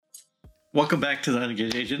Welcome back to the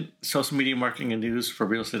Unengaged Agent, social media marketing and news for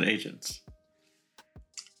real estate agents.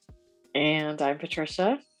 And I'm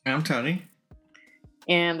Patricia. I'm Tony.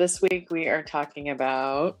 And this week we are talking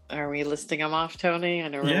about, are we listing them off, Tony?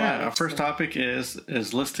 Our first topic is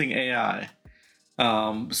listing AI.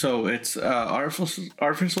 So it's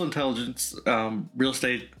artificial intelligence real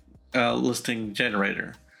estate listing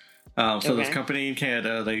generator. This company in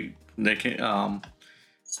Canada, they can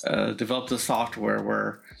developed the software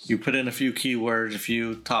where you put in a few keywords, a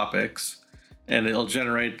few topics, and it'll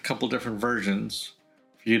generate a couple different versions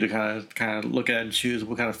for you to kind of look at and choose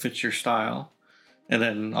what kind of fits your style. And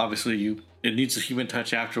then obviously it needs a human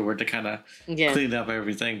touch afterward to kind of clean up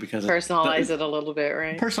everything because personalize it a little bit,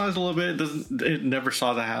 right? Personalize a little bit. It never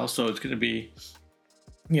saw the house, so it's going to be,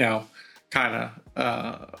 kind of.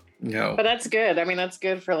 But that's good. I mean, that's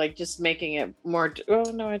good for like just making it more. Oh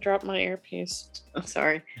no, I dropped my earpiece. I'm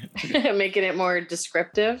sorry. Making it more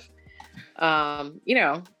descriptive. And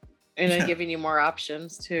then giving you more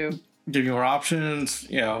options too. Give you more options.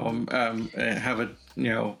 Have it.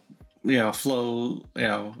 Flow.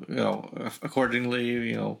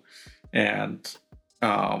 Accordingly. And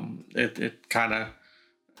it kind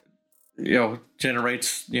of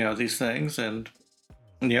generates these things and.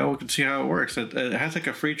 We can see how it works. It has like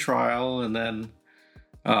a free trial, and then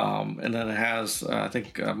it has I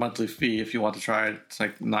think a monthly fee if you want to try it. It's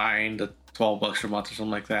like $9 to $12 a month or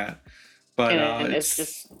something like that. But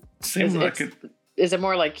is it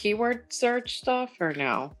more like keyword search stuff or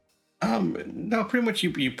no? No, pretty much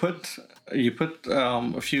you put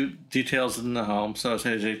a few details in the home. So it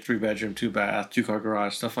says a 3-bedroom, 2-bath, 2-car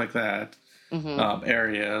garage, stuff like that.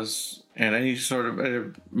 Areas and any sort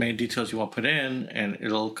of main details you want to put in, and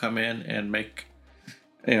it'll come in and make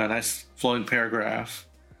a nice flowing paragraph.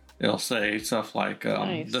 It'll say stuff like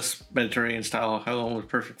this Mediterranean style home is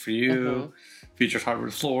perfect for you. Features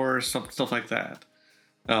hardwood floors, stuff like that.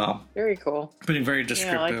 Very cool. Putting very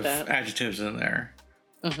descriptive adjectives in there.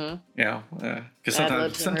 Because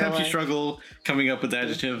sometimes you struggle coming up with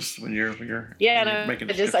adjectives when you're making.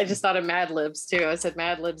 I just thought of Mad Libs too. I said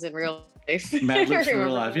Mad Libs in real life. Mad Libs in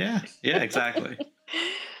real life, yeah, exactly.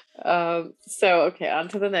 On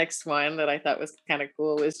to the next one that I thought was kind of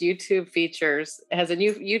cool is YouTube has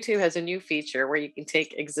a new feature where you can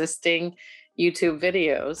take existing YouTube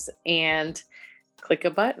videos and click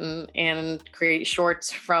a button and create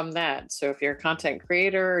shorts from that. So if you're a content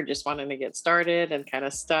creator or just wanting to get started and kind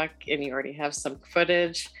of stuck and you already have some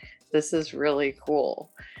footage, this is really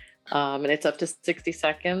cool. And it's up to 60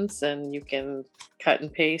 seconds and you can cut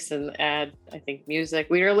and paste and add, I think, music.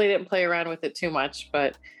 We really didn't play around with it too much,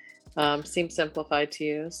 but seems simplified to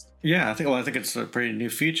use. Yeah, I think it's a pretty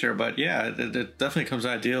new feature, but yeah, it definitely comes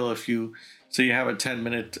ideal if you have a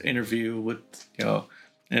 10-minute interview with,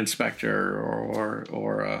 inspector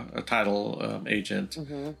or a title agent.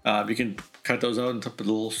 You can cut those out into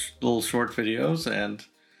little short videos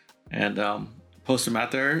and post them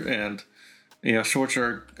out there. And shorts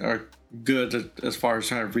are good as far as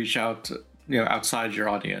trying to reach out outside your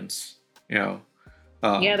audience.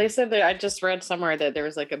 They said that I just read somewhere that there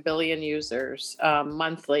was like 1 billion users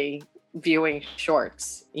monthly viewing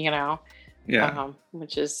shorts.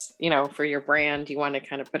 Which is for your brand, you want to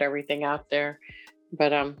kind of put everything out there.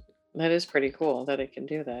 But that is pretty cool that it can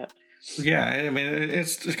do that. Yeah, I mean, it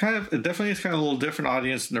definitely is kind of a little different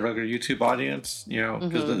audience than the regular YouTube audience,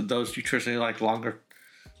 because those traditionally like longer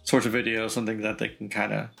sorts of videos, something that they can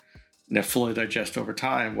kind of fully digest over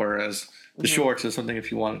time. Whereas the shorts is something if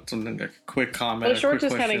you want something like a quick comment. Well, the shorts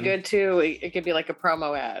is kind of good too. It could be like a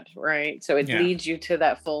promo ad, right? So it leads you to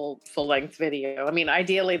that full length video. I mean,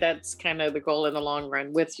 ideally, that's kind of the goal in the long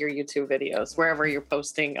run with your YouTube videos, wherever you're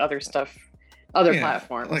posting other stuff. Other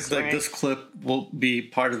platforms. Like this clip will be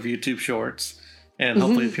part of YouTube Shorts, and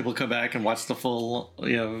hopefully people come back and watch the full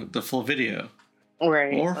video,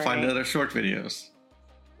 right? Or find other short videos.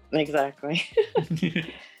 Exactly.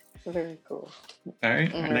 Very cool. All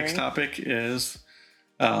right. Our next topic is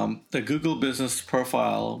the Google Business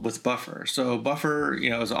Profile with Buffer. So Buffer,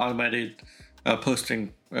 is an automated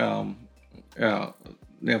posting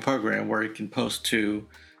program where you can post to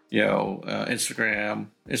Instagram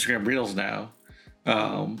Reels now.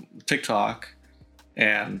 TikTok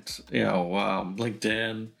and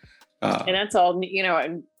LinkedIn, and that's all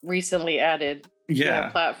recently added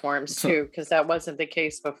platforms too, because that wasn't the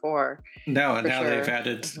case before. No, and now they've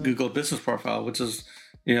added Google Business Profile, which is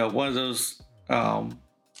one of those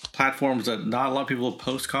platforms that not a lot of people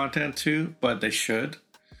post content to, but they should,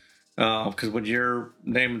 because when your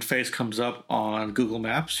name and face comes up on Google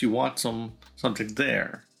Maps, you want something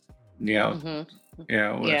there.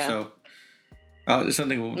 So It's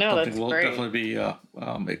something No, that's we'll great. definitely be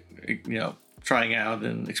trying out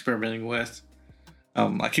and experimenting with.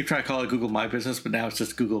 I keep trying to call it Google My Business, but now it's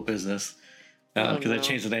just Google Business because they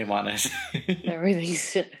changed the name on it.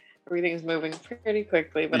 Everything's moving pretty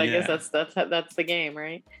quickly, but I guess Yeah. that's the game,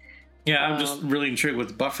 right? Yeah, I'm just really intrigued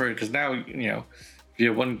with Buffer because now if you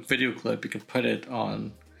have one video clip, you can put it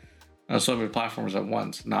on so many platforms at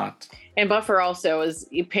once. Not And Buffer also is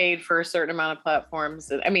you paid for a certain amount of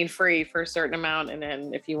platforms. I mean, free for a certain amount, and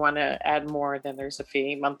then if you want to add more, then there's a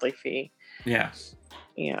fee, monthly fee. yeah.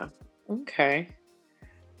 Yeah. Okay.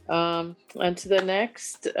 And to the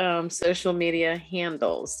next, social media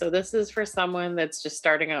handles. So this is for someone that's just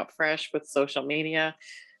starting out fresh with social media.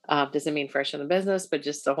 Doesn't mean fresh in the business, but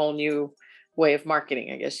just a whole new way of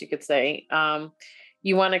marketing, I guess you could say.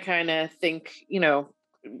 You want to kind of think,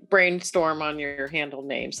 brainstorm on your handle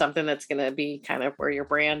name, something that's going to be kind of where your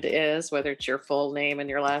brand is, whether it's your full name and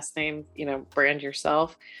your last name, brand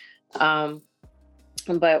yourself.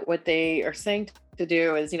 But what they are saying to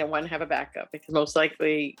do is, one, have a backup, because most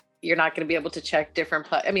likely you're not going to be able to check different.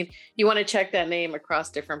 You want to check that name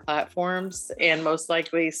across different platforms, and most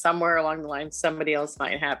likely somewhere along the line, somebody else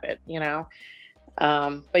might have it,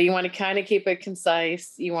 but you want to kind of keep it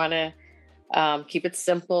concise. You want to keep it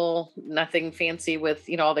simple, nothing fancy with,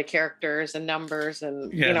 all the characters and numbers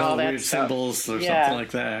and, all that weird stuff. symbols or something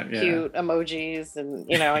like that. Cute emojis. And,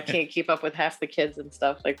 I can't keep up with half the kids and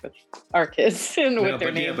stuff, like with our kids and with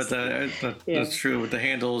their names. Yeah, but that's true with the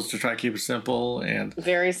handles, to try to keep it simple and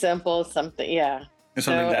very simple, something. Yeah.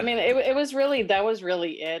 So, it was really, that was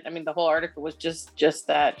really it. I mean, the whole article was just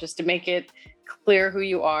that, just to make it clear who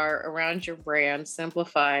you are around your brand,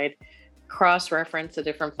 simplified, cross-reference the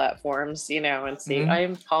different platforms, and see. Mm-hmm. I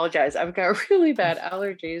apologize. I've got really bad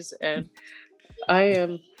allergies, and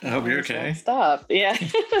I hope you're okay. Stop. Yeah.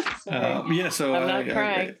 So I'm not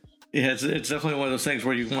crying. It's definitely one of those things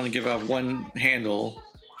where you want to give out one handle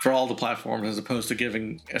for all the platforms as opposed to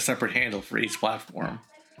giving a separate handle for each platform.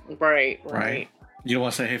 Right. You don't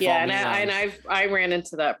want to say, "Hey, follow me." I ran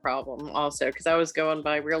into that problem also, because I was going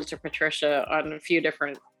by Realtor Patricia on a few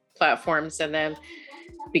different platforms, and then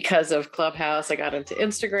because of Clubhouse, I got into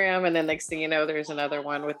Instagram, and then next thing you know, there's another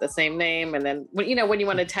one with the same name, and then when you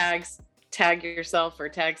want to tag yourself or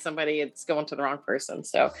tag somebody, it's going to the wrong person.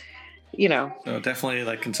 So, So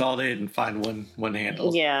definitely consolidate and find one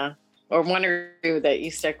handle. Yeah, or one or two that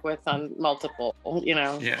you stick with on multiple.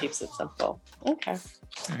 Keeps it simple. Okay.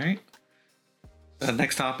 All right. The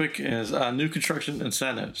next topic is new construction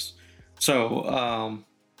incentives. So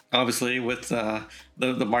obviously, with the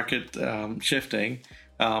market shifting,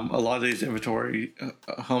 a lot of these inventory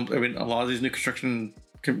homes, a lot of these new construction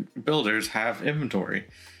builders have inventory,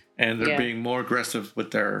 and they're being more aggressive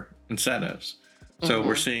with their incentives. So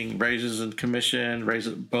we're seeing raises in commission,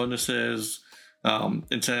 raises, bonuses,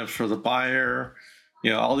 incentives for the buyer,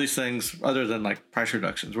 all these things other than price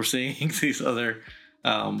reductions. We're seeing these other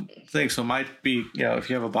things. So it might be, if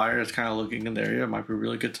you have a buyer that's kind of looking in the area, it might be a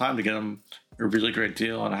really good time to get them a really great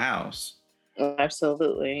deal on a house.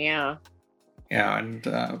 Absolutely. Yeah. Yeah. And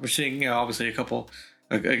we're seeing, obviously a couple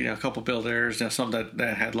builders, some that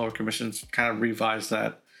had lower commissions kind of revised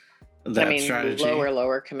that strategy.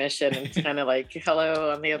 Lower commission. It's kind of like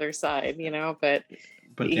hello on the other side,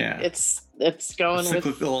 but yeah, it's going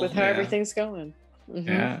with how everything's going. Mm-hmm.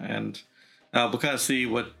 Yeah. And we'll kind of see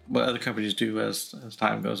what other companies do as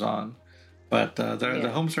time goes on. But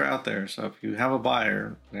the homes are out there. So if you have a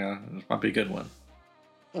buyer, this might be a good one.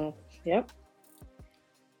 Yep.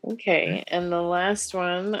 Okay. And the last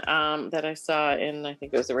one that I saw in, I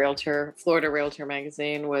think it was the Florida Realtor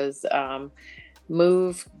magazine, was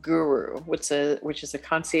MooveGuru, which is a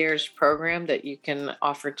concierge program that you can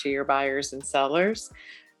offer to your buyers and sellers.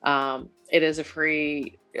 It is a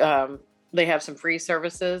free, they have some free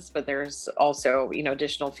services, but there's also,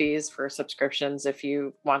 additional fees for subscriptions if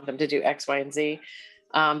you want them to do X, Y, and Z.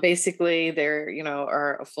 Basically, they're,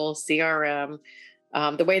 are a full CRM.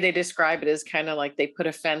 The way they describe it is kind of like they put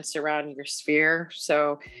a fence around your sphere.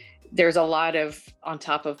 So there's a lot of on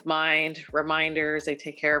top of mind reminders. They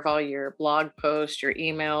take care of all your blog posts, your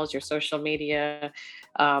emails, your social media.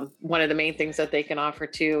 One of the main things that they can offer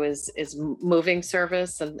too is moving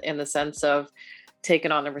service, and in the sense of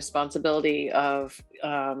taking on the responsibility of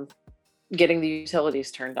getting the utilities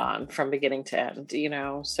turned on from beginning to end,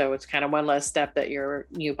 so it's kind of one less step that your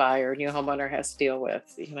new buyer, new homeowner has to deal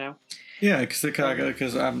with, Yeah,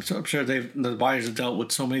 because I'm sure the buyers have dealt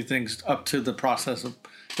with so many things up to the process of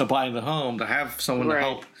buying the home, to have someone to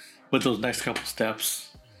help with those next couple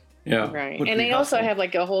steps. Yeah, right. And they also have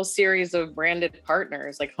a whole series of branded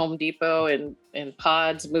partners like Home Depot and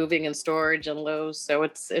Pods Moving and Storage and Lowe's. So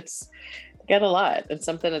it's get a lot. It's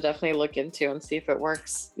something to definitely look into and see if it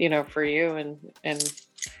works, for you and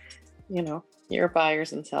your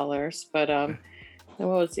buyers and sellers. But what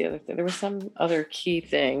was the other thing? There was some other key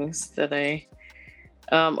things that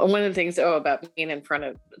one of the things about being in front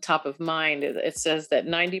of top of mind, it says that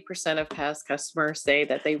 90% of past customers say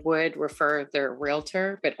that they would refer their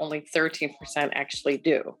realtor, but only 13% actually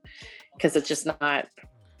do, because it's just not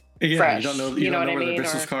fresh. You don't know, you don't know where the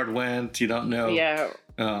business card went. You don't know. Yeah.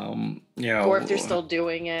 Or if they're still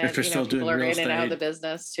doing it. If they're still doing real estate. People are in and out of the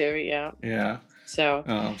business too. Yeah. Yeah. So,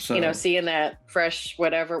 seeing that fresh,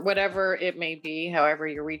 whatever it may be, however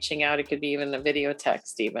you're reaching out, it could be even a video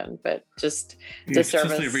text even, but just the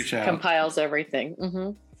service compiles everything.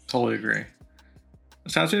 Mm-hmm. Totally agree.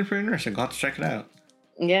 It sounds pretty interesting. I'll have to check it out.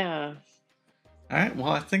 Yeah. All right.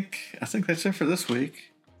 Well, I think that's it for this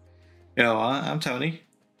week. I'm Tony.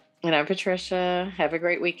 And I'm Patricia. Have a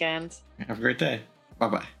great weekend. Have a great day.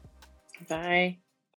 Bye-bye. Bye.